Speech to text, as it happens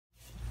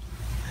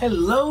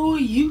Hello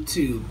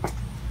YouTube,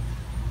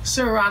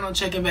 Sir Ronald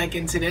checking back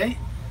in today.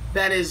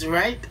 That is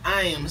right,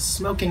 I am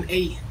smoking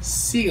a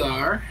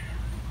cigar.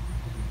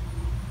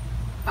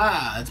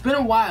 It's been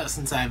a while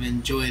since I've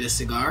enjoyed a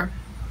cigar.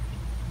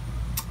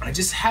 I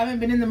just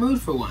haven't been in the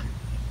mood for one.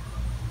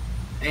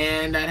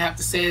 And I'd have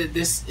to say that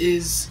this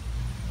is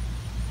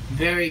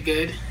very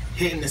good,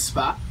 hitting the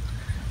spot.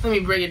 Let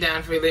me break it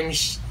down for you. Let me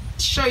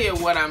show you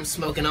what I'm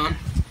smoking on.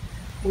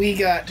 We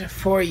got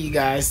for you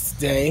guys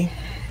today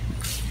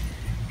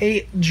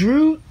a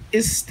Drew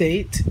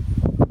Estate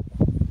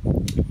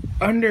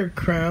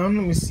Undercrown.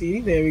 Let me see.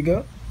 There we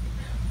go.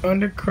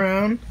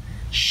 Undercrown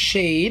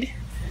Shade.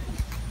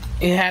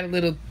 It had a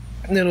little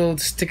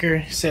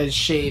sticker said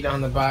Shade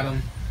on the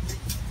bottom.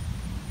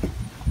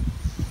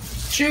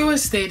 Drew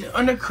Estate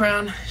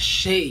Undercrown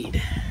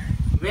Shade.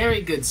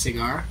 Very good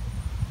cigar.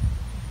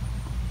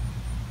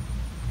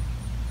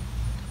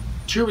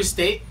 Drew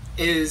Estate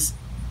is,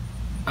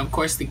 of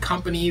course, the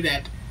company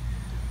that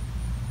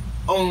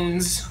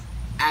owns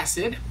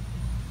Acid.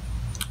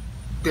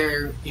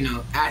 They're,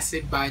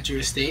 Acid by Drew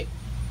Estate.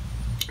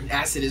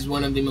 Acid is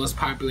one of the most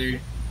popular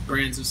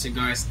brands of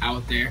cigars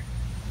out there,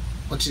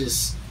 which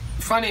is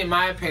funny in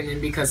my opinion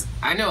because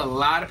I know a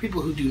lot of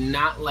people who do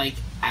not like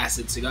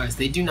acid cigars.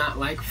 They do not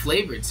like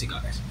flavored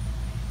cigars.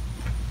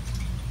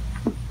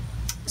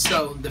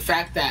 So the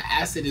fact that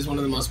Acid is one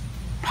of the most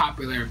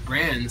popular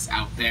brands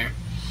out there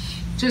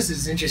just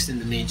is interesting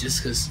to me,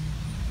 just because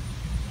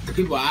the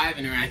people I've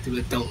interacted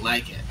with don't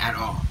like it at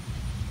all.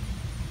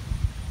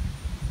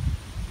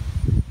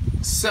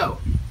 So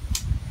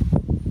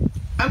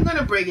I'm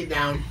gonna break it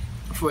down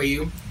for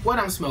you what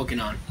I'm smoking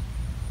on.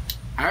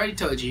 I already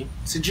told you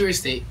it's a Drew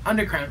Estate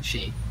Undercrown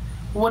Shade.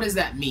 What does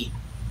that mean?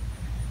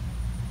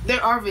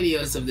 There are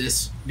videos of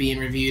this being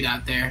reviewed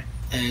out there,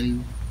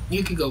 and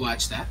you could go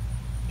watch that.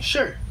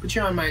 Sure, but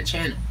you're on my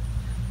channel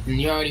and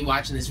you're already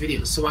watching this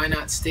video, so why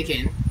not stick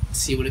in,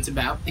 see what it's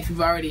about? If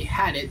you've already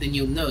had it, then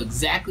you'll know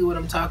exactly what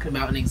I'm talking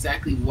about and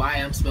exactly why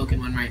I'm smoking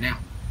one right now.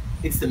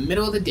 It's the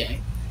middle of the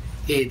day.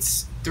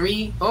 It's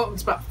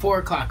it's about 4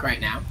 o'clock right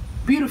now.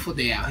 Beautiful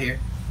day out here.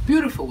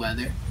 Beautiful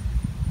weather.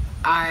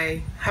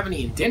 I haven't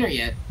eaten dinner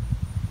yet,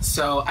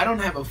 so I don't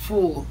have a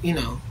full,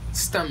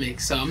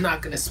 stomach, so I'm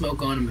not gonna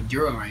smoke on a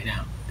Maduro right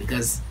now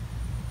because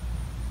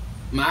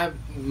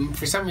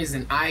for some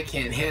reason I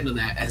can't handle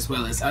that as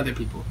well as other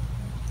people.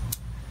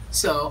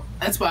 So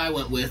that's why I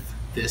went with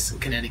this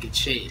Connecticut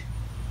Shade.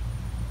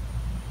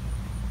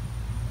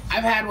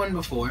 I've had one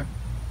before,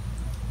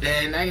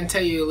 and I can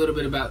tell you a little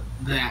bit about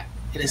that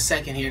in a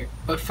second here.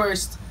 But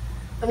first,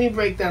 let me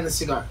break down the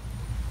cigar.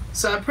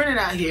 So I printed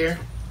out here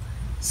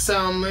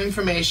some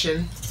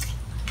information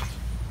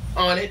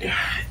on it,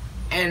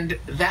 and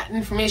that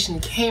information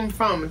came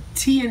from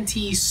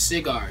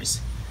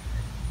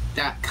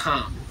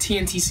TNTcigars.com.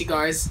 TNT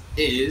Cigars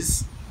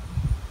is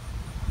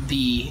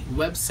the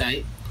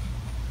website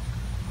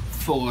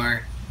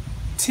for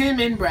Tim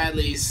and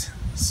Bradley's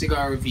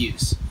cigar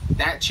reviews.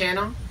 That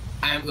channel,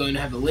 I'm going to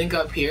have a link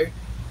up here.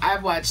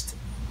 I've watched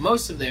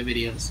most of their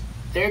videos.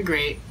 They're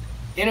great,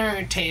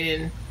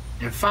 entertaining,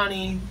 they're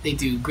funny, they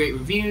do great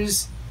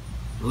reviews,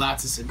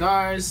 lots of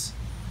cigars,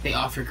 they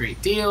offer great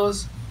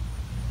deals.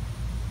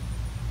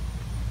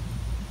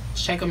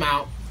 Check them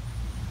out.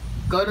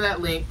 Go to that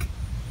link,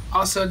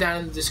 also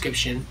down in the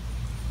description.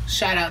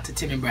 Shout out to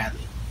Tim and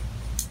Bradley.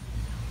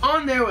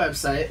 On their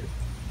website,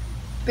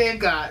 they've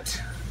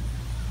got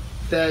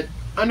the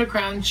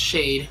Undercrown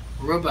Shade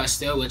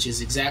Robusto, which is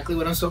exactly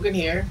what I'm smoking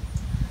here.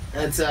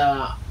 It's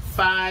a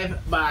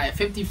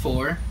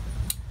 5x54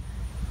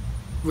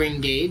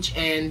 ring gauge,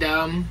 and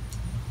man,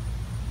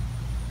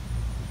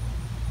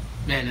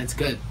 that's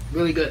good,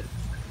 really good.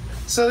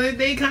 So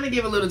they kind of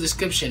give a little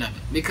description of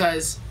it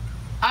because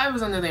I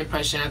was under the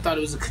impression, I thought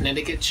it was a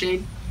Connecticut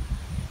shade,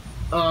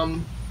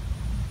 and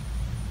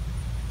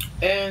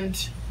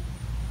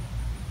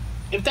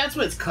if that's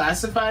what it's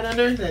classified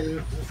under,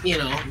 then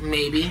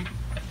maybe,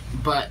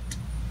 but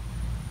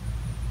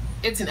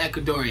it's an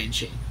Ecuadorian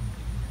shade.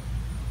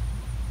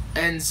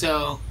 And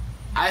so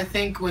I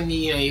think when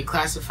you're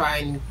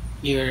classifying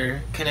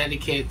your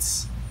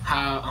Connecticut's,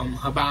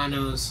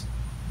 Habanos,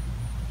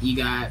 you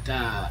got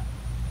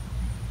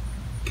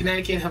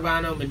Connecticut,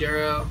 Habano,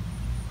 Maduro.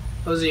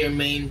 Those are your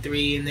main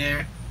three in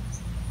there.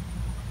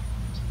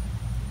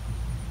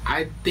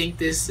 I think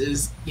this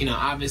is,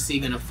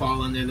 obviously gonna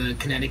fall under the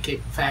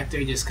Connecticut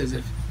factor just because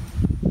of,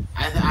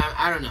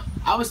 I don't know.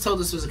 I was told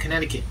this was a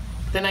Connecticut.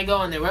 Then I go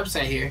on their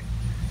website here,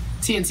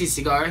 TNT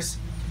Cigars.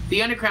 The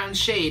Undercrown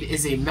Shade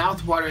is a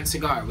mouth-watering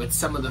cigar with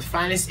some of the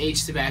finest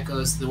aged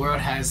tobaccos the world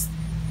has.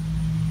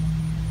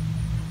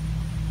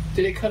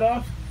 Did it cut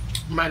off?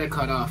 Might have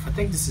cut off. I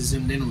think this is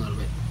zoomed in a little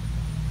bit.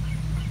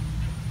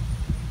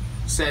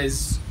 It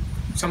says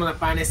some of the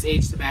finest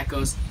aged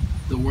tobaccos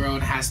the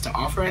world has to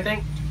offer, I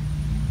think.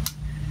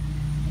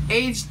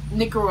 Aged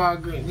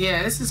Nicaraguan.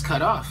 Yeah, this is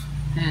cut off.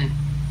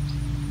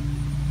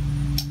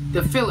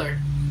 The filler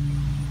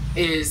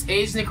is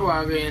aged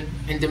Nicaraguan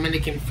and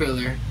Dominican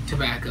filler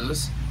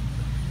tobaccos,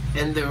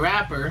 and the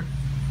wrapper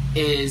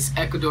is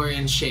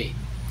Ecuadorian shade.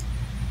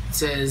 It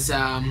says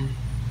the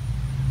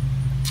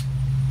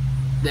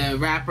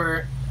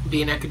wrapper,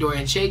 being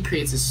Ecuadorian shade,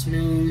 creates a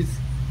smooth,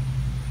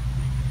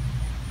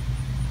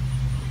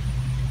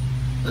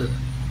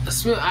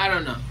 I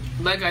don't know.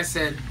 Like I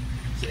said,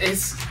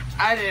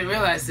 I didn't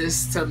realize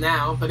this till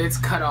now, but it's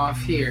cut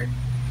off here.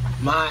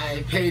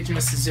 My page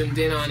must have zoomed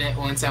in on it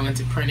once I went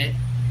to print it.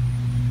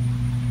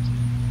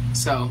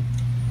 So,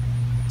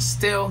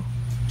 still,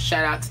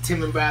 shout out to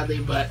Tim and Bradley,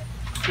 but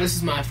this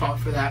is my fault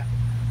for that.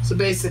 So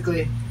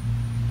basically,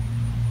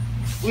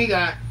 we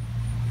got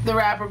the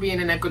wrapper being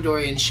an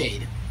Ecuadorian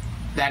shade.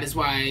 That is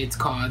why it's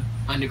called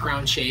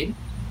Underground Shade.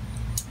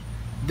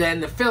 Then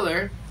the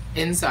filler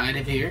inside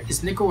of here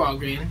is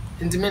Nicaraguan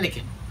and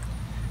Dominican.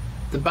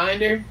 The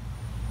binder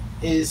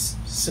is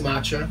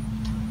Sumatra.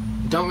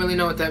 Don't really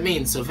know what that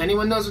means, so if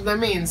anyone knows what that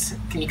means,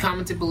 can you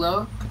comment it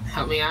below?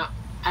 Help me out.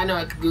 I know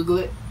I could Google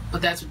it,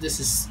 but that's what this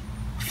is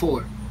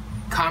for.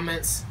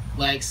 Comments,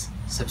 likes,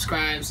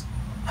 subscribes,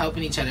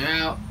 helping each other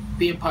out,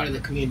 being part of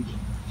the community.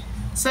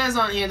 It says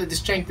on here that the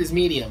strength is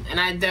medium, and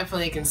I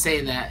definitely can say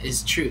that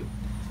is true.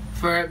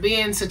 For it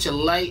being such a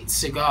light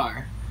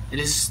cigar, it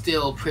is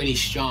still pretty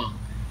strong.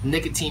 The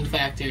nicotine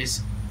factor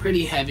is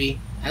pretty heavy,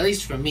 at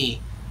least for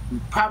me,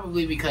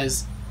 probably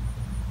because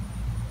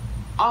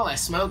all I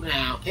smoke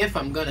now, if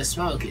I'm gonna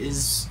smoke,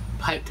 is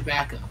pipe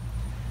tobacco.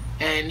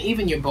 And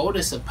even your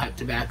boldest of pipe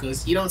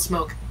tobaccos, you don't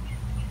smoke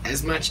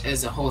as much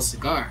as a whole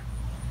cigar.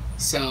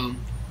 So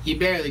you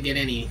barely get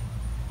any,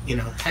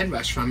 head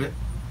rush from it.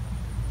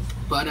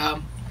 But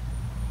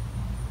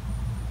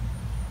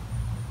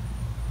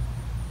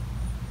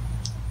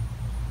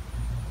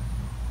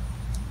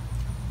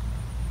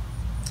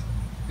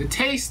the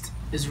taste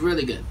is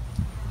really good.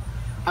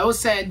 I will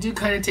say I do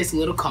kind of taste a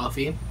little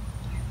coffee.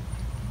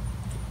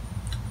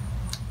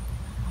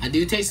 I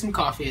do taste some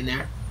coffee in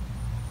there.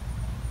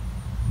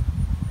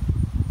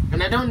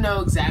 And I don't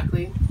know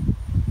exactly,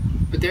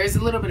 but there is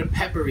a little bit of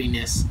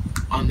pepperiness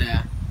on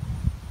the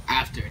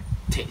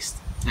aftertaste.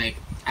 Like,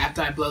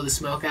 after I blow the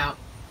smoke out,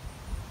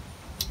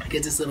 I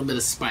get this little bit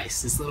of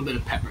spice, this little bit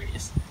of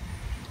pepperiness.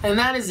 And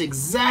that is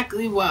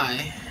exactly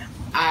why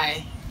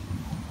I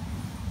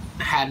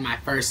had my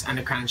first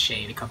Underground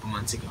Shade a couple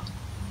months ago.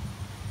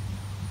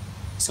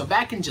 So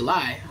back in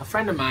July, a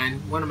friend of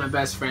mine, one of my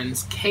best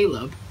friends,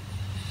 Caleb,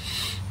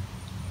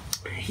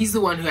 he's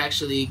the one who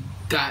actually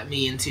got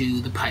me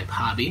into the pipe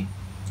hobby.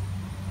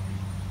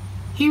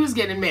 He was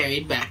getting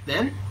married back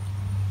then.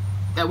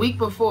 That week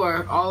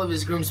before, all of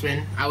his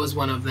groomsmen, I was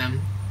one of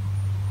them,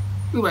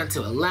 we went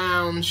to a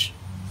lounge.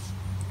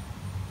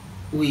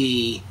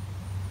 We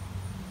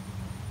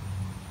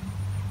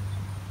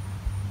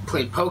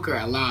played poker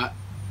a lot,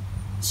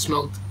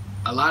 smoked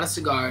a lot of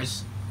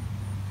cigars.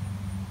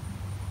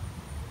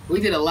 We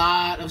did a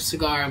lot of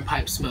cigar and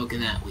pipe smoking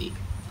that week.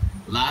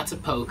 Lots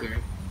of poker.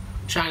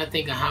 I'm trying to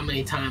think of how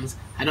many times.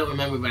 I don't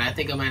remember, but I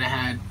think I might have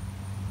had,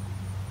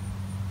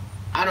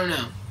 I don't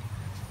know.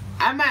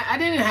 I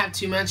didn't have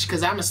too much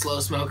because I'm a slow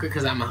smoker,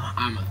 because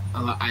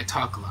I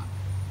talk a lot.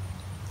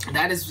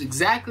 That is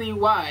exactly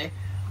why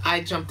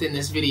I jumped in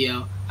this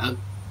video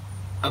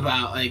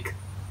about like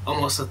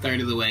almost a third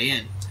of the way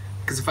in.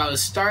 Because if I would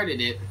started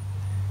it,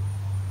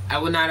 I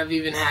would not have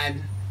even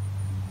had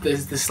the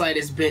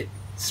slightest bit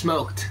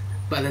smoked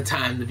by the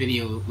time the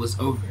video was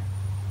over.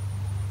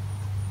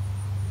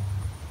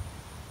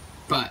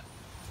 But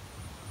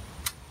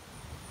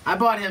I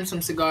bought him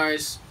some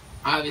cigars.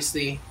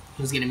 Obviously,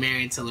 he was getting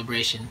married,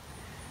 celebration.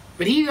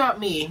 But he got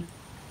me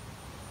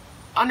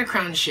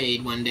Underground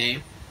Shade one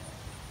day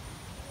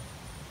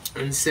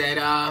and said,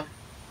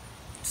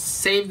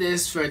 save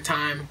this for a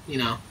time,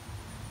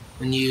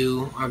 when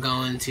you are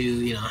going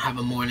to, have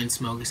a morning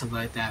smoke or something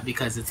like that,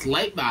 because it's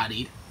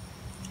light-bodied,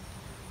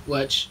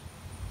 which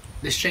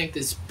the strength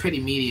is pretty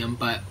medium,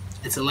 but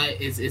it's a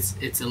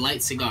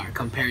light cigar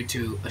compared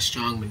to a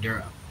strong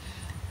Maduro.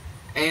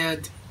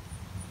 And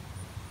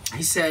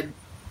he said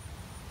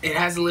it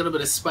has a little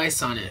bit of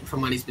spice on it,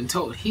 from what he's been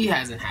told. He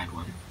hasn't had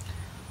one,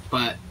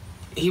 but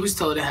he was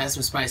told it has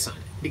some spice on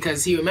it,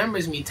 because he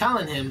remembers me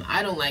telling him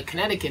I don't like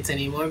Connecticut's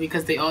anymore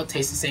because they all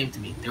taste the same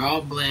to me. They're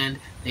all bland.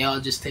 They all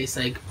just taste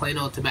like plain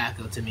old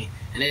tobacco to me,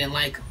 and I didn't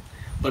like them.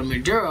 But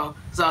Maduro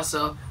is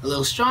also a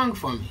little strong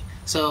for me.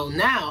 So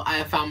now I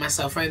have found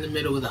myself right in the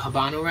middle with a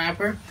Habano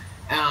wrapper.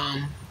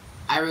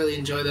 I really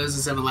enjoy those.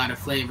 Those have a lot of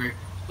flavor,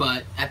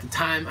 but at the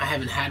time I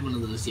haven't had one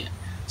of those yet.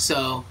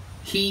 So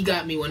he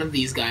got me one of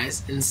these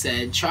guys and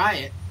said, try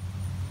it.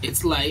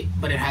 It's light,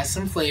 but it has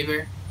some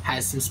flavor,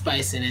 has some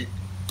spice in it.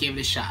 Give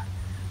it a shot.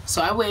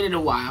 So I waited a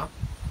while,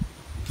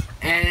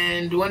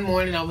 and one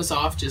morning I was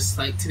off just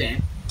like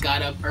today.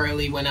 Got up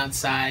early, went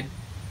outside,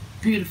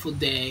 beautiful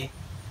day.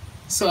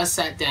 So I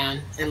sat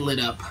down and lit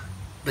up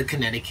the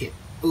Connecticut.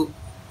 Ooh,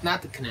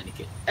 not the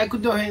Connecticut.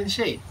 Ecuadorian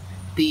Shade.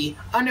 The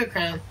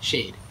Underground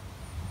Shade.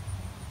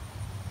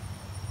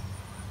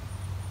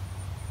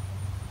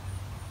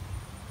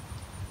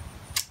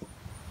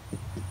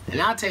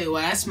 And I'll tell you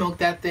what, I smoked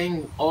that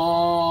thing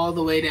all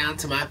the way down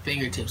to my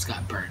fingertips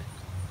got burned.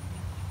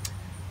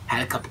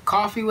 Had a cup of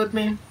coffee with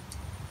me.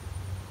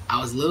 I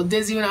was a little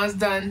dizzy when I was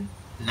done,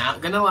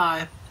 not gonna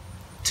lie.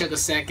 Took a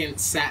second,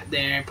 sat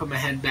there, put my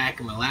head back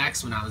and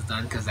relaxed when I was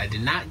done because I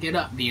did not get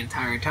up the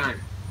entire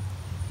time.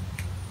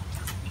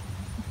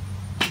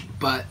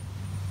 But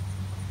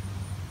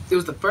it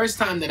was the first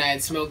time that I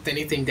had smoked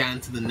anything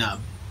down to the nub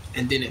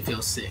and didn't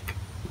feel sick.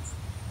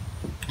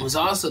 It was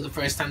also the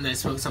first time that I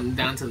smoked something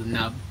down to the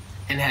nub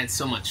and had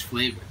so much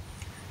flavor.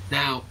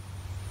 Now,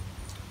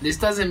 this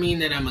doesn't mean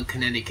that I'm a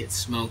Connecticut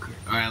smoker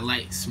or a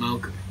light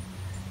smoker.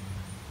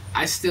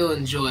 I still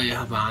enjoy a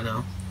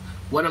Habano.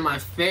 One of my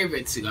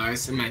favorite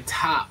cigars and my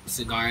top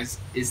cigars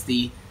is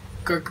the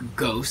Gurkha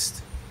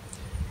Ghost.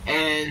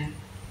 And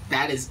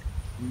that is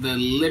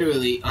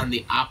literally on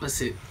the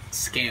opposite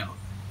scale.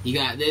 You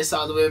got this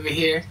all the way over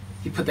here.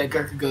 You put that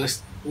Gurkha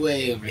Ghost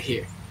way over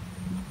here.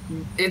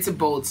 It's a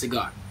bold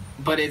cigar,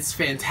 but it's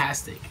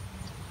fantastic.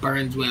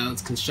 Burns well,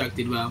 it's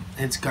constructed well,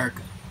 and it's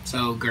Gurkha.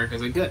 So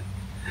Gurkhas are good.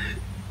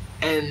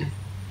 And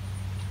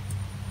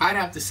I'd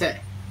have to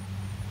say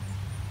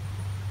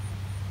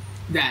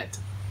that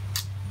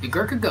the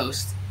Gurkha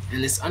Ghost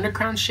and this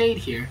Undercrown shade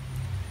here,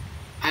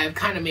 I have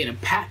kind of made a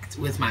pact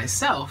with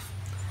myself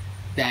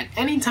that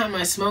anytime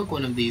I smoke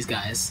one of these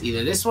guys,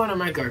 either this one or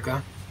my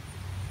Gurkha,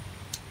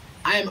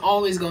 I am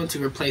always going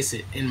to replace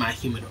it in my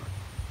humidor.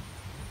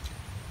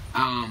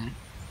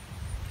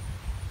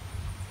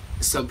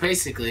 So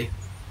basically,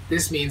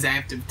 this means I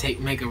have to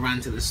make a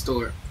run to the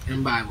store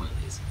and buy one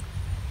of these.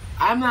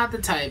 I'm not the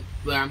type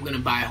where I'm going to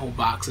buy a whole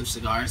box of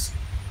cigars,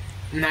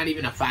 not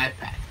even a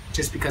 5-pack,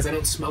 just because I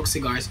don't smoke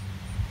cigars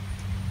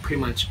pretty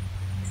much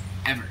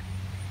ever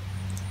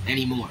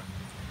anymore.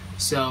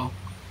 So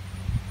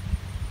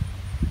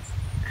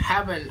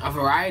having a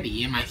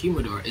variety in my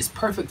humidor is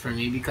perfect for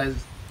me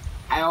because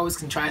I always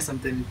can try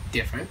something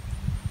different.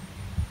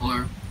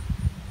 Or,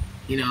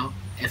 you know,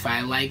 if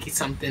I like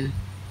something,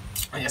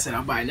 like I said,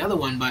 I'll buy another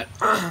one, but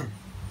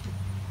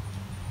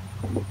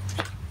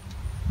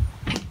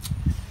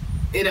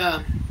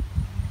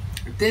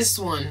this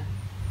one,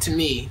 to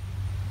me,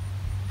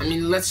 I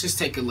mean, let's just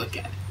take a look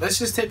at it. Let's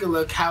just take a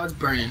look how it's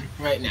burning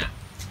right now.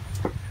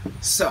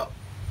 So,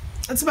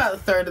 it's about a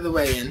third of the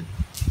way in,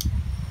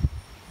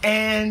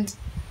 and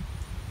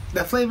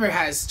the flavor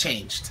has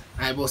changed,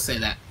 I will say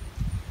that.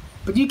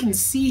 But you can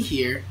see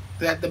here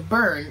that the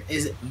burn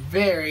is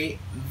very,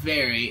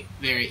 very,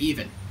 very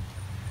even.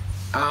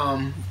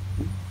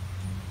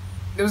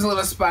 There was a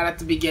little spot at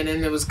the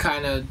beginning that was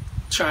kind of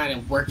trying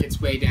to work its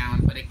way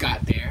down, but it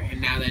got there,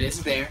 and now that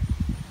it's there,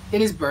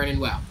 it is burning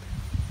well.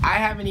 I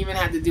haven't even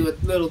had to do a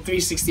little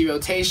 360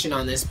 rotation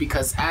on this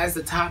because as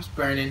the top's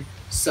burning,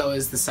 so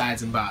is the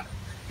sides and bottom,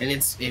 and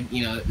it's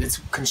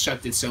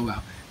constructed so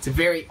well. It's a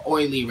very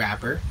oily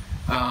wrapper,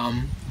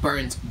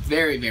 burns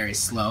very, very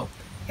slow,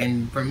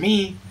 and for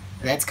me,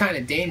 that's kind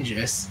of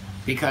dangerous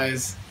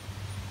because,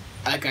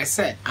 like I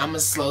said, I'm a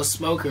slow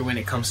smoker when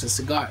it comes to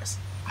cigars.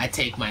 I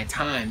take my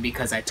time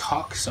because I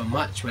talk so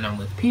much when I'm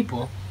with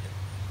people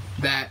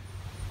that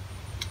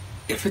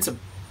if it's a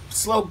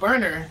slow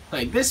burner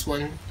like this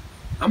one,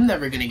 I'm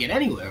never going to get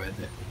anywhere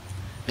with it.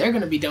 They're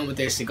going to be done with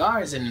their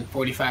cigars in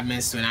 45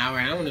 minutes to an hour,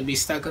 and I'm going to be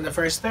stuck on the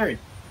first third.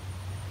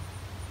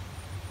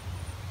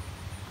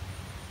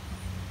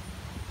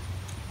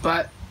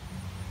 But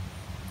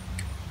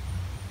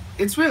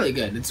it's really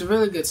good. It's a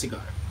really good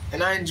cigar.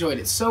 And I enjoyed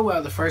it so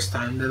well the first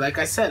time that, like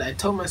I said, I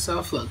told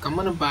myself, look, I'm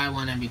going to buy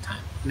one every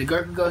time. And the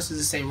Gurkha Ghost is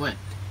the same way.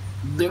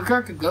 The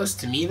Gurkha Ghost,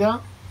 to me,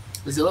 though,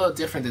 is a little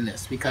different than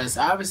this. Because,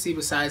 obviously,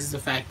 besides the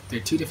fact that they're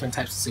two different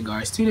types of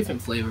cigars, two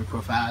different flavor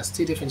profiles,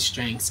 two different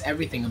strengths,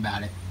 everything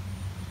about it,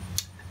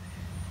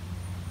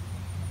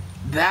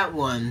 that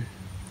one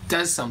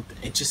does something.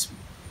 It just,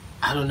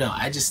 I don't know.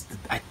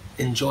 I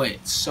enjoy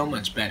it so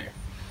much better.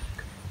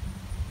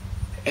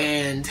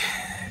 And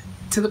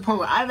to the point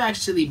where I've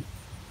actually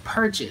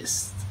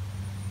purchased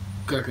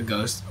Gurkha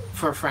Ghost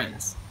for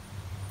friends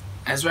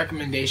as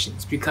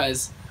recommendations,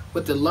 because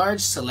with the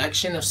large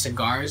selection of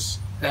cigars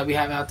that we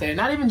have out there,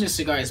 not even just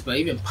cigars but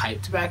even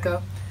pipe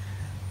tobacco,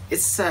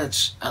 it's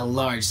such a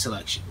large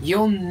selection.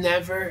 You'll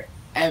never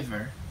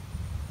ever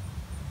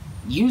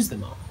use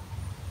them all,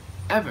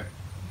 ever.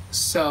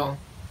 So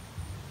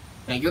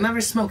you'll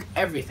never smoke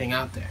everything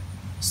out there.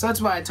 So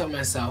that's why I told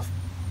myself,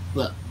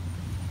 look,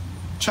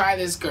 try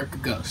this Gurkha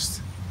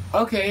Ghost.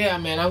 Okay, yeah,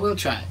 man, I will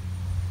try it.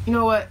 You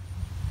know what?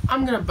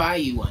 I'm gonna buy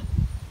you one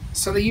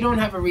so that you don't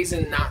have a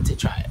reason not to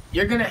try it.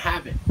 You're gonna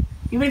have it.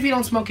 Even if you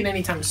don't smoke it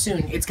anytime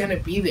soon, it's gonna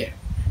be there.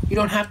 You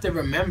don't have to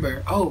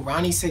remember, oh,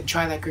 Ronnie said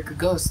try that Gurkha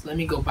Ghost, let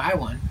me go buy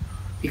one.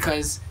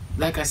 Because,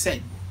 like I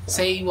said,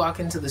 say you walk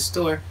into the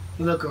store,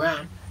 you look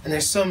around, and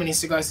there's so many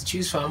cigars to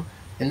choose from,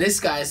 and this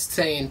guy's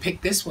saying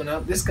pick this one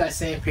up, this guy's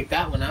saying pick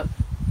that one up,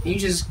 you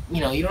just,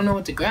 you don't know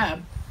what to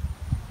grab.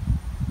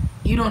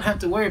 You don't have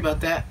to worry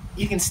about that.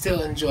 You can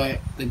still enjoy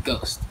the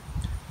Ghost.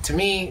 To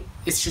me,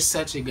 it's just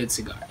such a good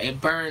cigar.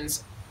 It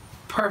burns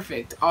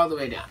perfect all the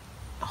way down.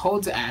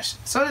 Holds the ash.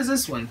 So does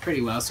this one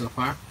pretty well so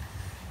far.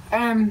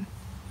 And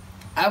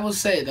I will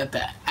say that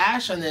the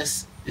ash on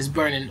this is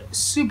burning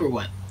super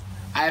white.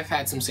 I've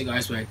had some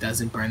cigars where it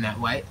doesn't burn that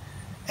white.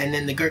 And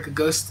then the Gurkha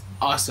Ghost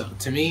Also,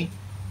 to me,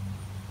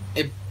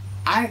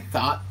 I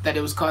thought that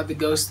it was called the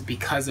Ghost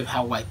because of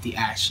how white the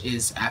ash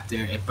is after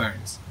it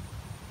burns.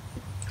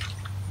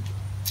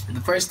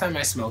 The first time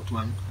I smoked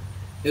one,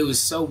 it was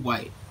so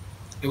white.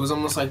 It was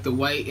almost like the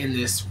white in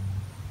this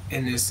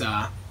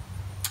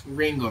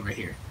ring over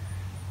here.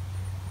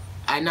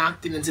 I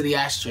knocked it into the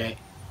ashtray,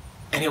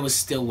 and it was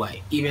still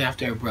white, even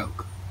after it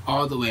broke,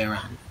 all the way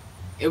around.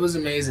 It was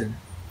amazing.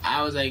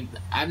 I was like,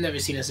 I've never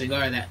seen a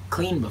cigar that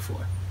clean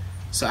before.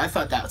 So I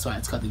thought that's why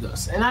it's called the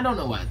Ghost. And I don't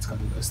know why it's called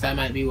the Ghost. That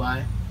might be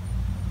why.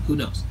 Who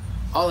knows?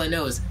 All I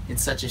know is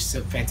it's such a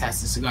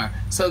fantastic cigar.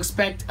 So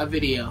expect a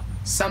video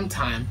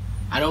sometime.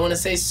 I don't want to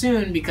say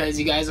soon because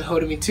you guys are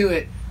holding me to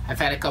it. I've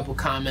had a couple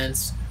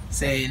comments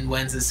saying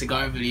when's the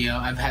cigar video.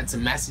 I've had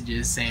some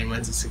messages saying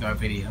when's the cigar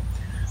video.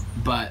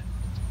 But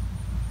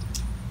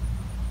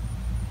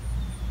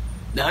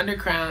the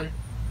Undercrown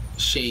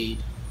Shade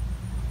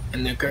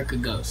and the Gurkha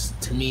Ghost,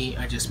 to me,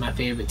 are just my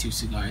favorite two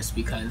cigars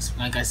because,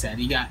 like I said,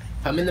 if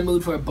I'm in the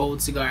mood for a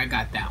bold cigar, I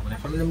got that one.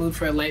 If I'm in the mood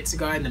for a light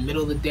cigar in the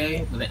middle of the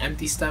day with an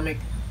empty stomach,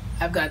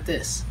 I've got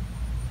this.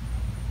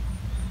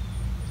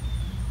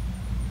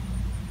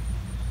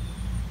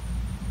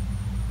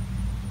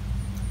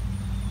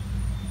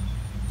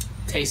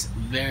 Tastes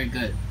very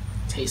good.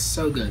 Tastes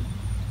so good.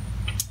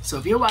 So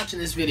if you're watching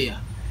this video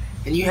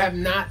and you have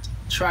not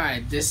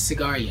tried this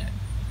cigar yet,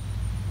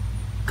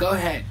 go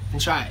ahead and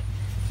try it.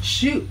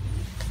 Shoot.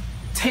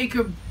 Take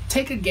a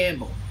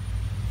gamble.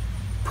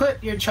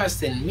 Put your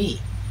trust in me.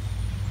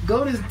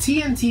 Go to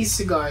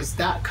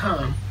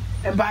tntcigars.com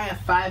and buy a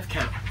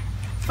 5-count.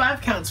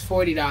 5 count's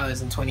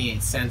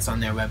 $40.28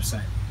 on their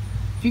website.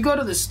 If you go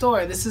to the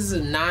store, this is a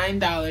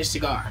 $9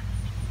 cigar.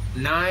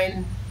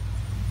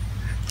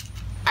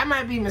 I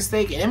might be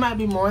mistaken. It might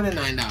be more than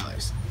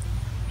 $9.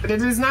 But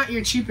it is not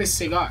your cheapest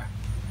cigar.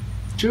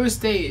 True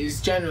Estate is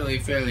generally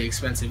fairly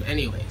expensive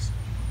anyways.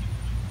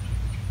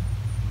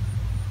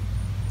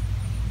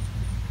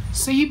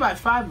 So you buy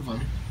 5 of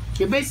them,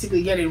 you're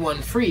basically getting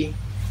one free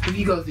if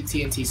you go through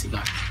TNT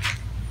Cigar.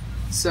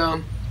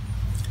 So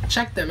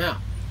check them out.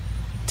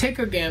 Take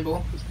a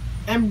gamble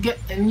and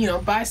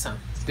buy some.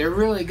 They're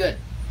really good.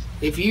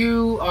 If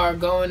you are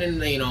going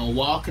in, a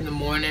walk in the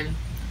morning,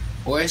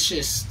 or it's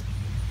just,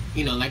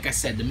 like I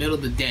said, the middle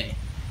of the day,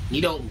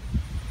 you don't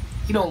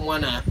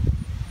want to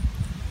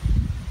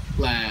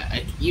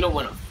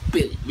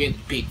really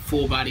big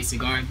full body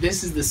cigar.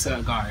 This is the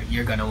cigar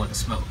you're gonna want to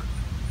smoke.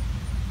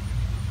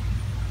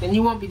 And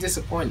you won't be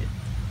disappointed.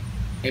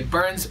 It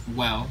burns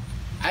well.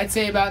 I'd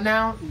say about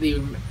now,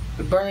 the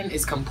burn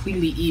is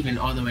completely even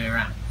all the way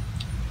around.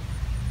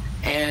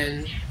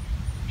 And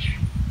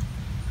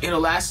it'll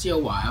last you a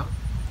while.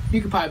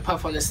 You could probably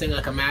puff on this thing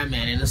like a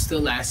madman and it'll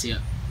still last you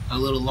a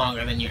little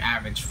longer than your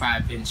average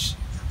 5-inch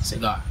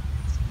cigar.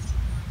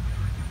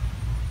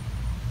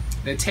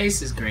 The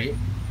taste is great.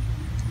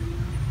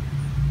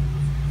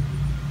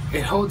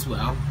 It holds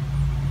well.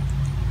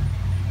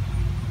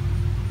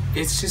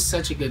 It's just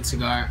such a good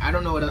cigar. I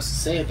don't know what else to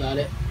say about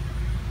it.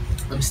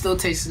 I'm still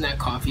tasting that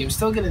coffee. I'm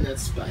still getting that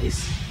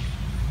spice.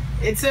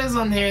 It says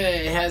on here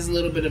that it has a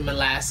little bit of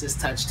molasses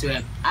touch to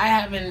it. I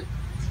haven't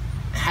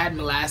had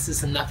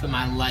molasses enough in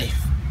my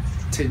life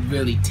to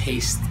really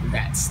taste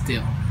that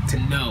still. To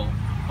know,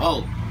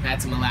 oh,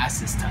 that's a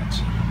molasses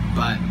touch.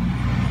 But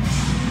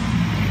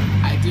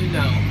I do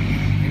know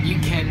that you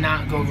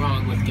cannot go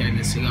wrong with getting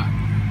this cigar.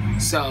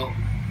 So,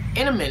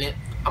 in a minute,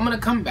 I'm going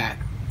to come back.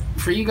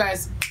 For you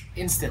guys,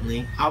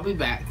 instantly, I'll be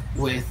back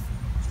with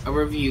a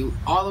review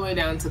all the way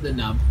down to the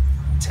nub,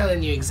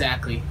 telling you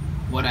exactly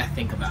what I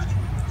think about it.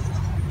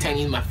 Telling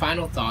you my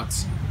final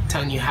thoughts,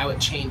 telling you how it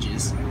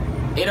changes.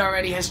 It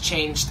already has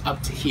changed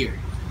up to here.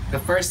 The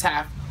first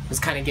half was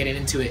kind of getting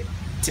into it.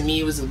 To me,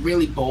 it was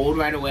really bold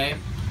right away,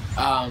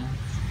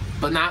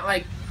 but not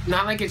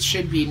like it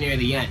should be near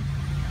the end.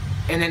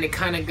 And then it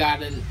kind of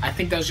got in. I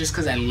think that was just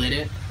because I lit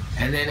it.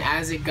 And then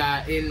as it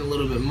got in a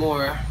little bit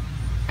more,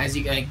 as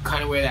you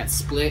kind of where that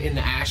split in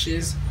the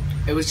ashes,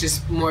 it was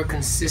just more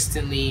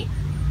consistently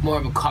more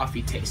of a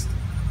coffee taste.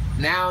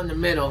 Now in the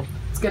middle,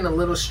 it's getting a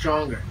little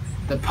stronger.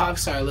 The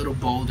puffs are a little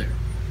bolder.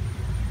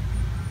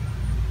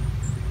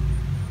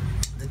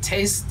 The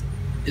taste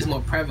is more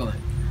prevalent.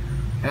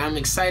 And I'm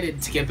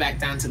excited to get back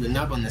down to the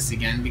nub on this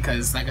again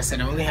because, like I said,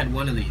 I only had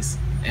one of these.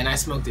 And I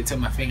smoked it till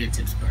my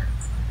fingertips burn.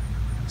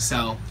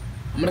 So,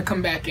 I'm going to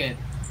come back in,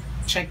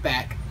 check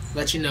back,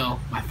 let you know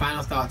my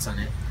final thoughts on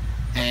it.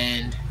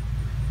 And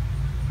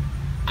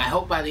I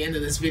hope by the end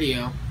of this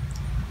video,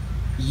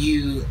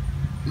 you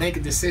make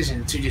a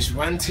decision to just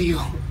run to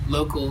your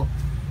local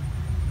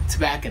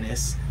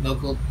tobacconist,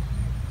 local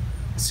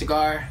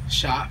cigar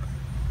shop,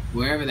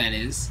 wherever that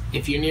is.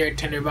 If you're near a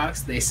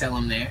tinderbox, they sell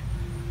them there.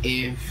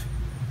 If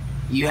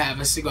you have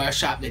a cigar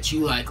shop that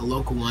you like, a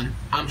local one,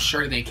 I'm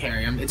sure they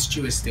carry them. It's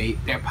True Estate.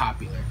 They're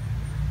popular.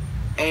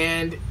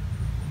 And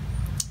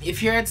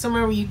if you're at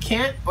somewhere where you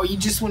can't, or you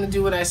just want to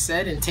do what I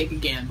said and take a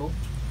gamble,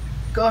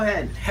 go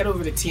ahead, head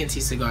over to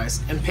TNT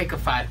Cigars and pick a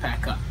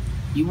 5-pack up.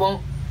 You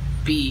won't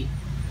be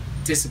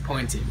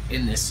disappointed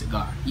in this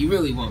cigar. You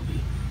really won't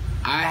be.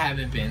 I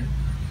haven't been.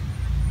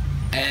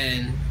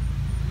 And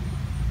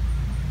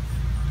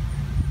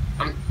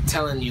I'm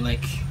telling you,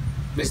 like,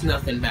 there's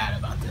nothing bad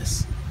about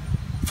this.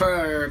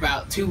 For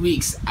about 2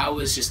 weeks, I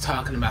was just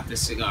talking about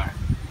this cigar.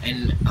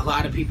 And a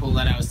lot of people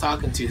that I was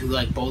talking to who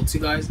like bold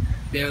cigars,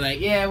 they were like,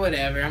 yeah,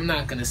 whatever, I'm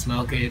not gonna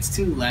smoke it, it's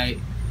too light.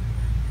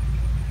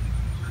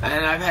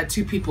 And I've had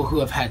 2 people who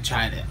have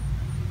tried it.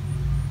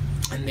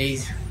 And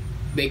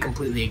they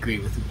completely agree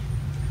with me.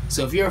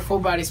 So if you're a full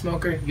body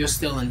smoker, you'll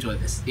still enjoy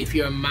this. If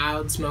you're a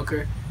mild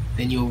smoker,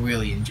 then you'll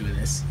really enjoy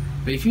this.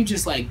 But if you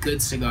just like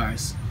good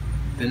cigars,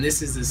 then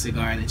this is the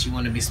cigar that you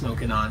want to be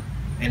smoking on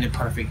in a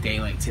perfect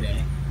day like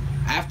today.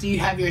 After you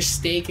have your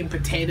steak and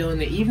potato in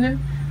the evening,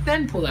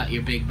 then pull out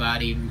your big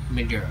body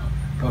Maduro.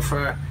 But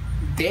for a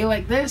day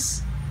like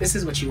this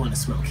is what you want to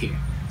smoke here.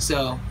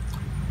 So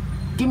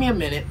give me a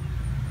minute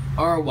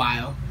or a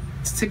while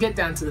to get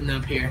down to the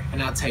nub here,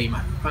 and I'll tell you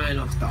my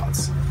final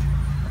thoughts.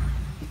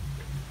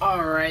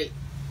 Alright,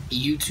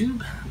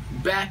 YouTube,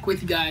 back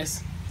with you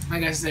guys.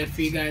 Like I said,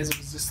 for you guys, it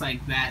was just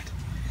like that.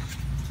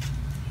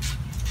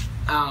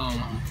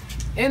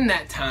 In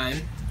that time,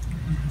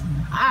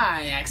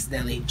 I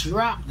accidentally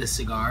dropped the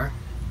cigar,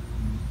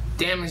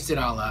 damaged it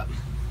all up.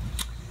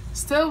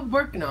 Still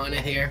working on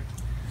it here,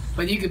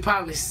 but you could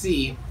probably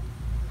see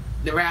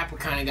the wrapper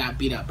kind of got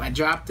beat up. I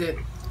dropped it,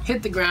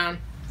 hit the ground,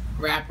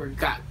 wrapper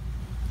got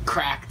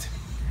cracked.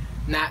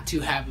 Not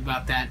too happy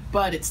about that,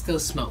 but it still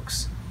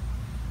smokes.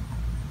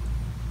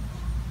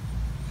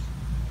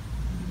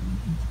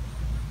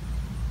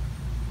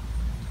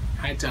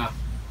 I had to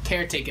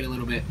caretake it a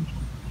little bit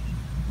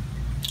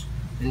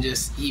and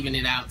just even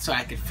it out so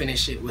I could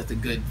finish it with a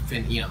good,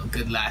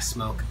 good last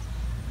smoke.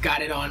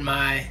 Got it on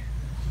my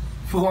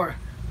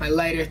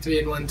lighter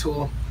 3-in-1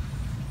 tool.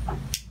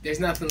 There's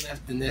nothing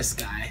left in this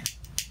guy.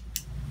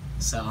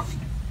 So,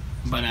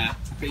 but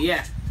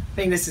yeah, I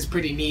think this is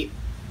pretty neat.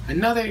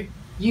 Another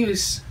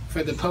use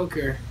for the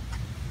poker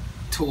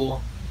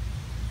tool.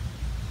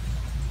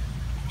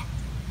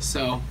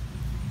 So,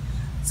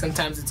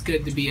 sometimes it's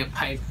good to be a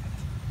pipe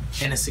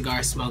and a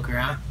cigar smoker,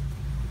 huh?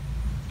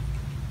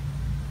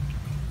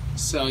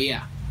 So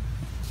yeah,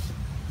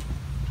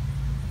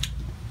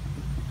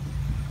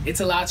 it's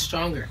a lot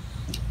stronger.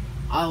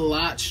 A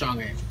lot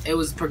stronger. It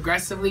was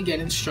progressively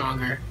getting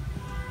stronger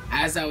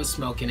as I was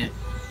smoking it.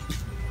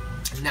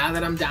 Now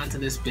that I'm down to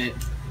this bit,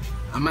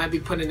 I might be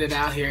putting it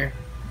out here.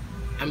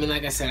 I mean,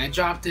 like I said, I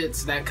dropped it,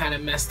 so that kind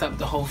of messed up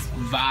the whole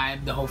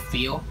vibe, the whole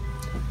feel.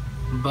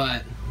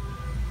 But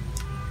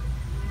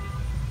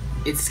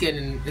it's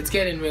getting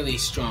really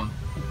strong,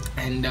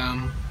 and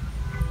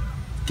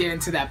getting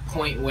to that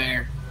point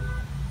where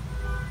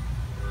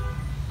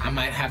I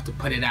might have to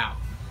put it out.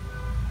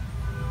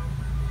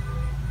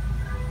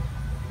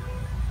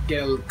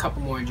 Get a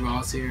couple more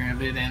draws here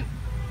of it, and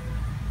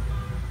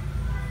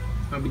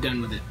I'll be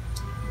done with it.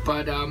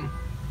 But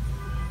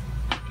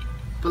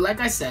like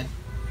I said,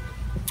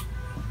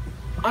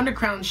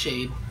 Undercrown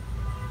Shade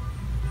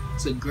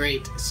is a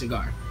great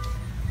cigar.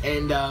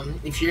 And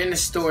if you're in the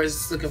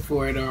stores looking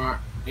for it, or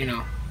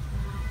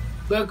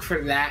look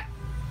for that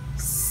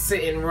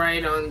sitting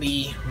right on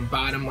the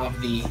bottom of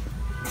the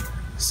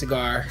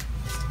cigar,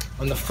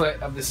 on the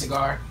foot of the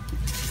cigar.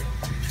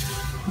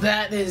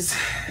 That is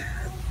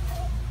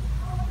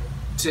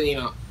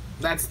to,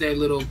 that's their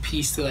little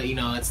piece to let you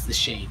know it's the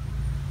shade.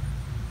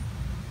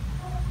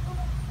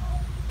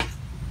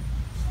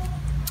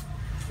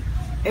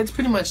 It's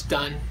pretty much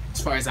done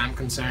as far as I'm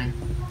concerned,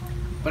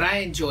 but I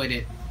enjoyed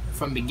it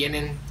from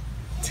beginning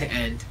to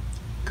end.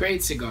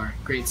 Great cigar,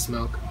 great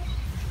smoke.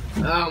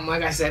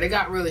 Like I said, it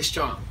got really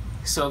strong.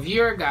 So if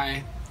you're a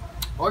guy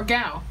or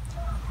gal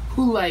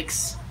who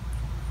likes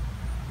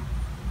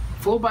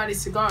full body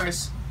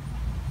cigars,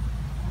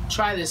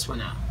 try this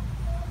one out.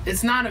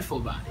 It's not a full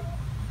body,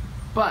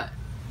 but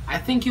I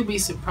think you'll be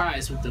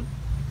surprised with the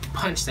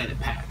punch that it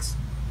packs.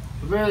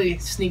 It really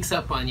sneaks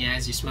up on you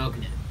as you're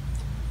smoking it.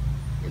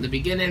 In the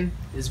beginning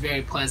is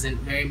very pleasant,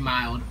 very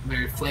mild,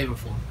 very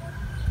flavorful.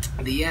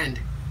 At the end,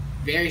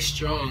 very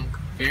strong,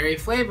 very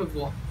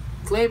flavorful,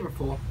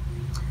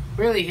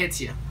 really hits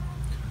you.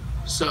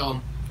 So,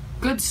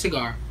 good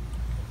cigar.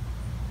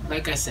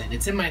 Like I said,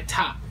 it's in my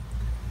top.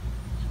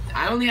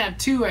 I only have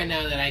 2 right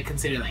now that I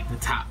consider like the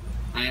top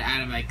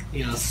out of like,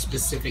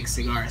 specific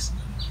cigars.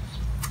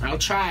 I'll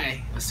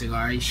try a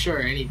cigar,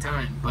 sure,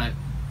 anytime, but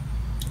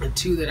the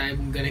 2 that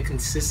I'm gonna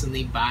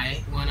consistently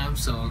buy one of,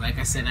 so like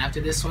I said,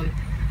 after this one,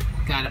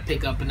 gotta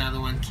pick up another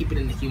one, keep it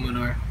in the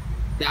humidor.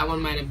 That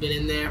one might have been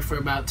in there for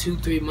about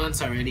 2-3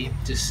 months already,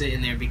 just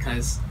sitting there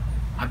because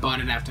I bought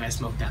it after I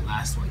smoked that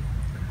last one.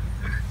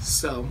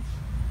 So,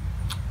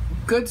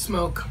 good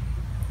smoke,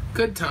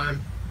 good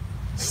time,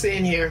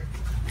 sitting here,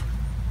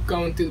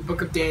 going through the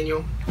Book of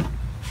Daniel,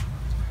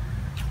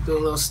 doing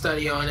a little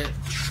study on it.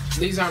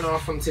 These aren't all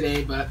from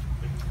today, but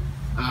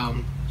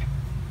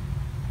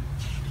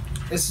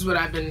this is what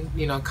I've been,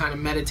 kind of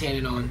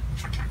meditating on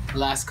the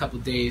last couple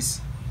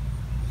days.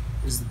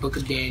 This is the Book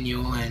of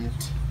Daniel, and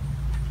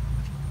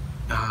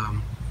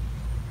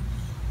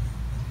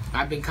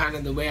I've been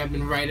the way I've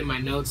been writing my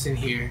notes in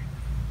here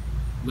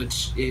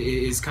which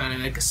is kind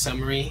of like a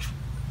summary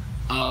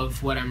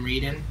of what I'm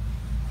reading,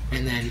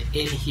 and then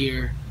in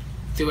here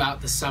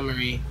throughout the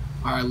summary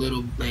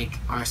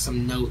are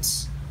some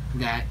notes,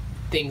 that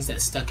things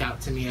that stuck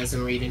out to me as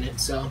I'm reading it.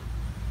 So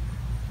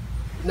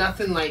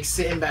nothing like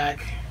sitting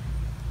back,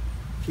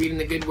 reading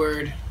the good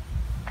word,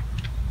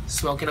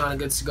 smoking on a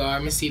good cigar.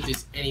 Let me see if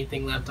there's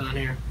anything left on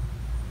here.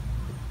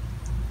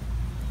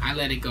 I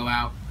let it go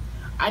out.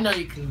 I know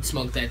you can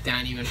smoke that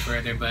down even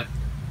further, but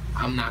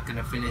I'm not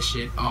gonna finish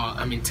it all.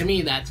 I mean, to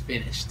me, that's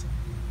finished.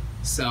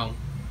 So,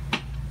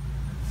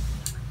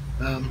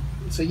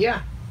 so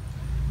yeah,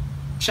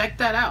 check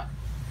that out.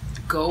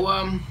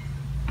 Go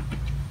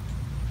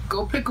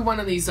pick one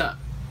of these up.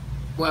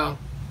 Well,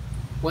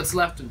 what's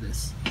left of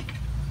this?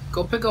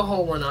 Go pick a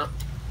whole one up.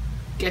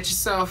 Get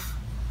yourself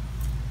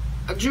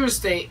a Drew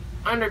Estate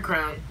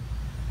Undercrown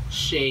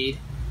shade.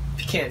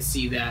 If you can't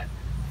see that,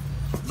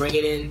 bring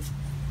it in.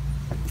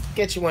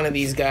 Get you one of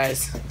these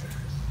guys.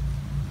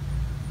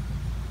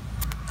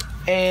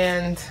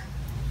 And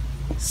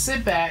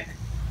sit back,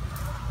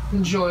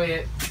 enjoy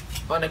it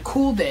on a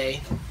cool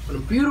day, on a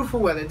beautiful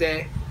weather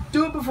day.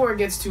 Do it before it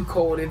gets too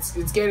cold.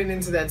 It's getting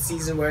into that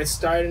season where it's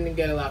starting to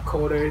get a lot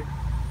colder.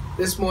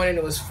 This morning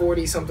it was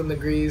 40-something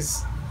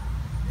degrees,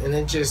 and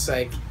it just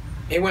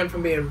it went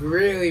from being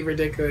really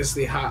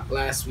ridiculously hot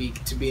last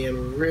week to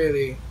being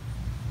really,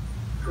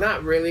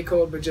 not really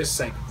cold, but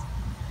just it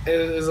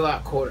was a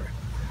lot colder.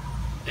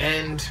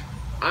 And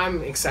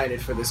I'm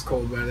excited for this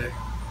cold weather.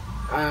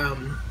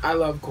 I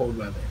love cold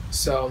weather.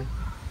 So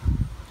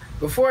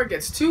before it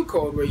gets too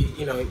cold, where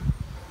you're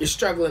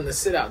struggling to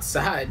sit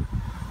outside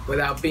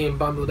without being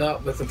bundled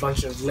up with a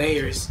bunch of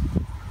layers,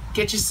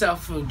 get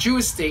yourself a Drew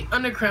Estate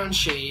Undercrown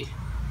shade.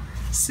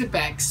 Sit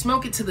back,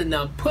 smoke it to the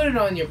nub, put it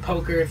on your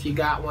poker if you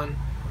got one.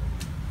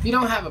 If you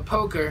don't have a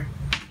poker,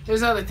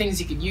 there's other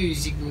things you could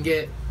use. You can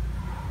get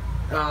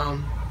a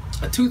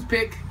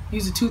toothpick,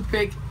 use a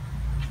toothpick,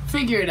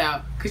 figure it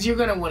out, because you're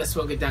going to want to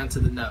smoke it down to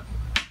the nub.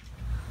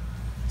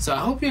 So I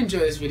hope you enjoy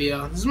this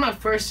video. This is my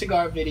first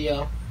cigar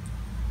video.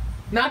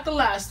 Not the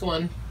last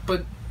one,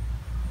 but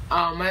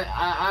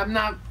I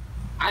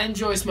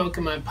enjoy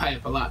smoking my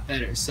pipe a lot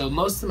better. So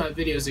most of my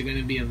videos are going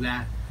to be of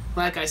that.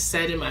 Like I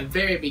said in my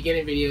very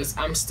beginning videos,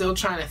 I'm still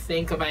trying to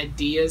think of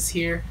ideas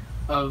here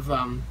of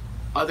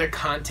other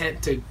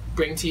content to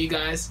bring to you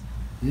guys.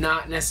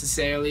 Not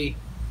necessarily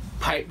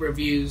pipe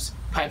reviews,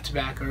 pipe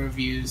tobacco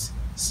reviews,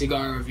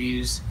 cigar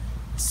reviews.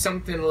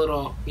 Something a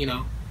little,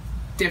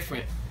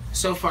 different.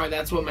 So far,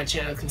 that's what my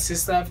channel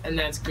consists of, and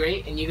that's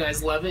great, and you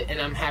guys love it,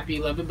 and I'm happy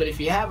you love it. But if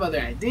you have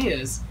other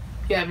ideas,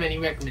 if you have any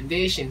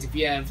recommendations, if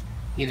you have,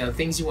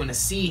 things you want to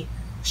see,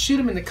 shoot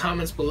them in the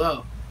comments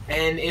below.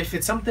 And if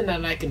it's something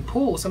that I can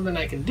pull, something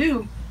I can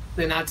do,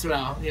 then that's what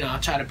I'll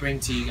try to bring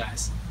to you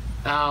guys.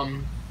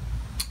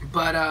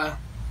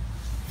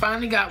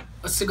 Finally got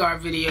a cigar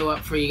video up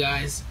for you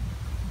guys.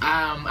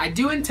 I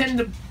do intend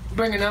to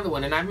bring another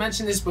one, and I've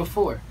mentioned this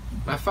before.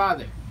 My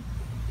father,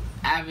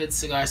 avid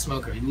cigar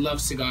smoker, he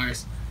loves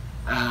cigars.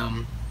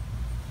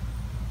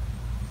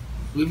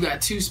 We've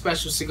got 2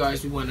 special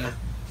cigars we want to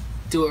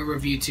do a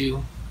review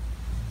to.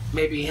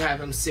 Maybe have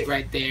him sit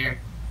right there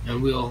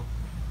and we'll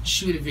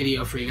shoot a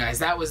video for you guys.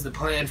 That was the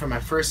plan for my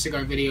first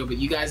cigar video, but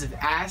you guys have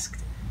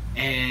asked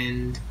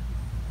and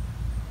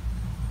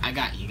I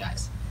got you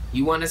guys.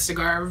 You want a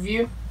cigar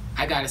review?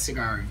 I got a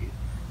cigar review.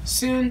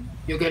 Soon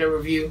you'll get a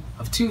review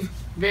of 2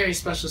 very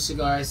special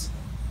cigars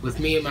with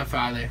me and my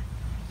father.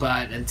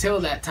 But until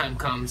that time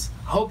comes,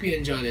 hope you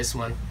enjoy this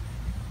one.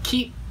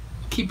 Keep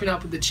keeping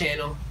up with the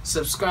channel.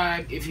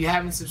 Subscribe if you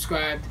haven't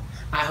subscribed.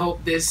 I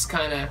hope this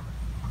kind of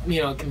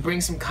can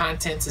bring some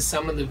content to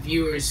some of the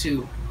viewers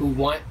who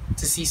want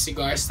to see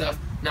cigar stuff,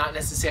 not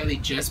necessarily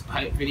just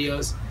pipe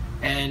videos,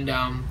 and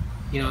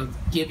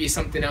give you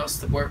something else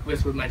to work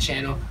with my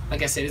channel.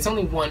 Like I said, it's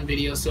only 1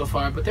 video so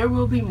far, but there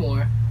will be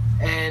more.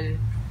 And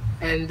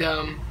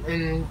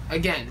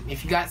again,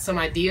 if you got some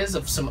ideas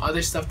of some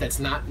other stuff that's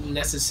not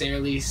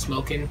necessarily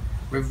smoking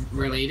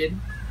related,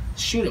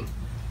 shoot them.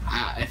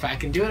 If I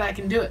can do it, I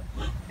can do it.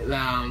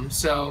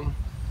 So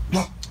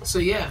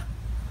yeah.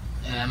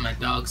 My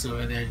dog's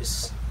over there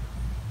just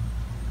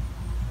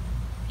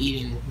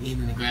eating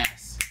the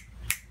grass.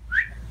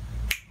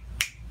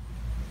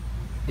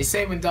 They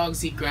say when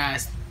dogs eat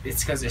grass,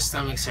 it's because their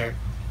stomachs hurt.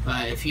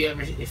 But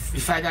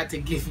if I got to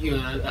give you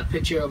a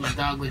picture of what my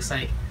dog looks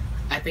like,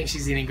 I think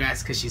she's eating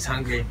grass because she's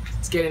hungry.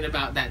 It's getting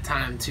about that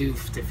time too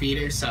to feed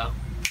her, so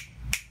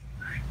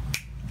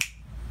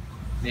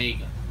there you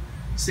go.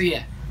 So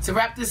yeah, to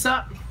wrap this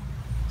up,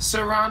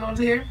 Sir Ronald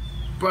here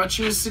brought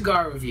you a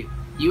cigar review.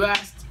 You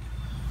asked,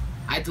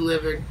 I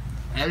delivered,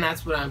 and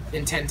that's what I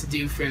intend to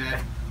do for the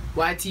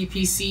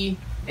YTPC,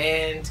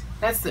 and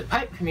that's the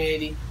pipe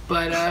community.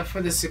 But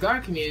for the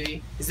cigar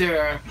community, is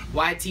there a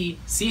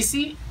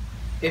YTCC?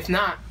 If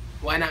not,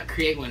 why not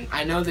create one?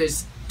 I know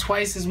there's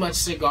twice as much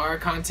cigar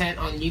content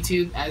on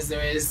YouTube as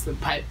there is the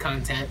pipe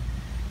content,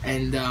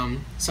 and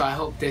so I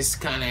hope this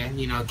kind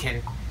of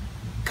can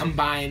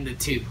combine the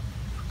two.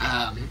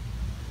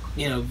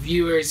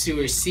 Viewers who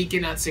are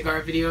seeking out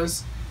cigar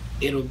videos,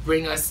 it'll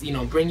bring us,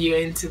 bring you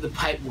into the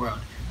pipe world,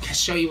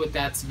 show you what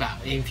that's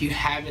about. And if you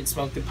haven't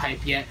smoked a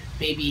pipe yet,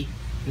 maybe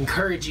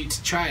encourage you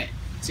to try it.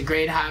 It's a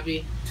great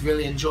hobby. It's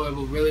really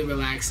enjoyable, really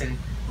relaxing.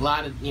 A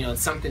lot of,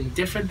 it's something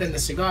different than the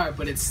cigar,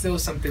 but it's still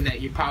something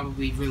that you're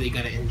probably really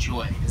gonna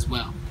enjoy as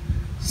well.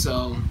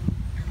 So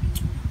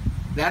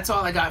that's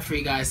all I got for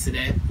you guys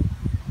today.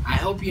 I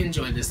hope you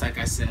enjoyed this, like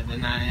I said,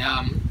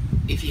 and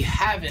if you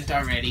haven't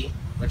already,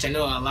 which I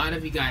know a lot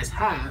of you guys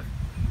have,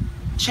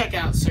 check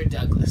out Sir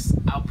Douglas.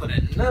 I'll put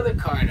another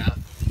card up.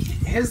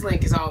 His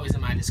link is always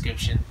in my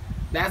description.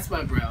 That's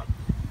my bro.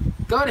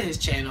 Go to his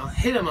channel,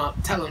 hit him up,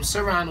 tell him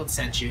Sir Ronald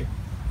sent you.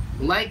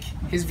 Like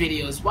his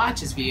videos,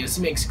 watch his videos.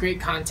 He makes great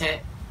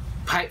content.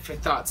 Pipe for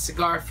thought,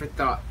 cigar for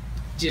thought.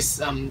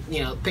 Just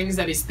things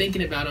that he's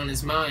thinking about on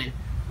his mind,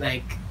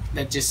 like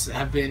that just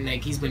have been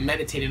he's been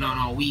meditating on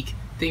all week.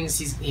 Things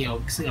he's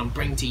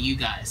bring to you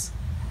guys.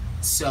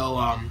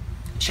 So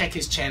check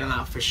his channel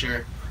out for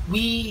sure.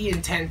 We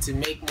intend to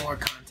make more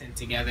content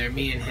together,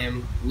 me and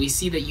him. We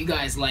see that you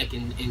guys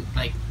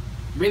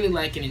really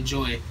like and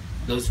enjoy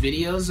those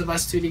videos of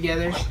us two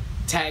together,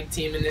 tag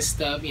teaming this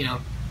stuff,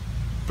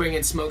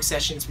 bringing smoke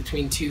sessions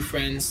between two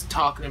friends,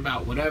 talking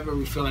about whatever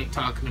we feel like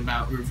talking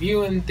about,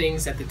 reviewing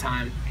things at the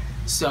time.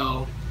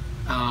 So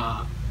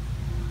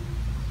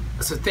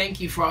so thank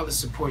you for all the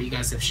support you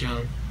guys have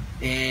shown.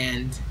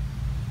 And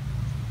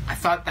I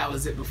thought that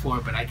was it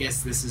before, but I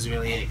guess this is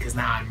really it, because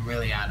now I'm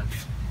really out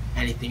of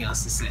anything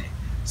else to say.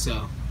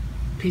 So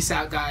peace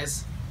out,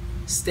 guys.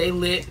 Stay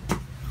lit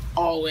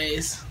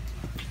always.